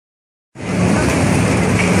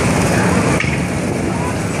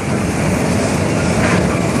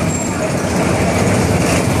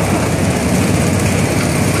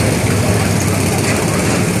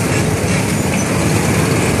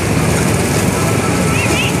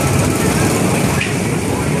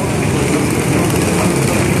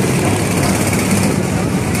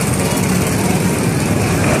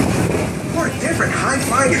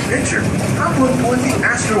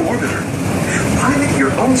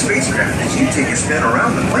spacecraft as you take a spin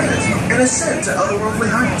around the planet and ascend to otherworldly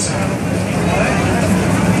heights.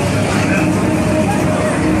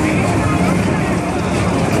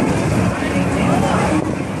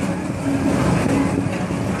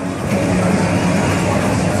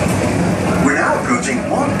 We're now approaching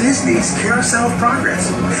Walt Disney's Carousel of Progress.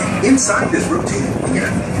 Inside this rotating theater,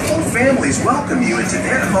 whole families welcome you into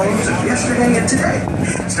their homes of yesterday and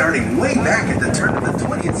today, starting way back at the turn of the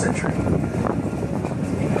 20th century.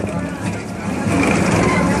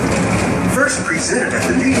 First presented at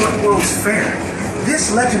the New York World's Fair,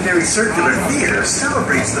 this legendary circular theater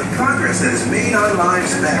celebrates the progress that has made our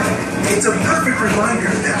lives better. It's a perfect reminder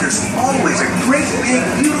that there's always a great, big,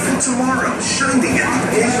 beautiful tomorrow shining at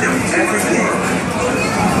the end of every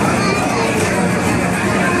day.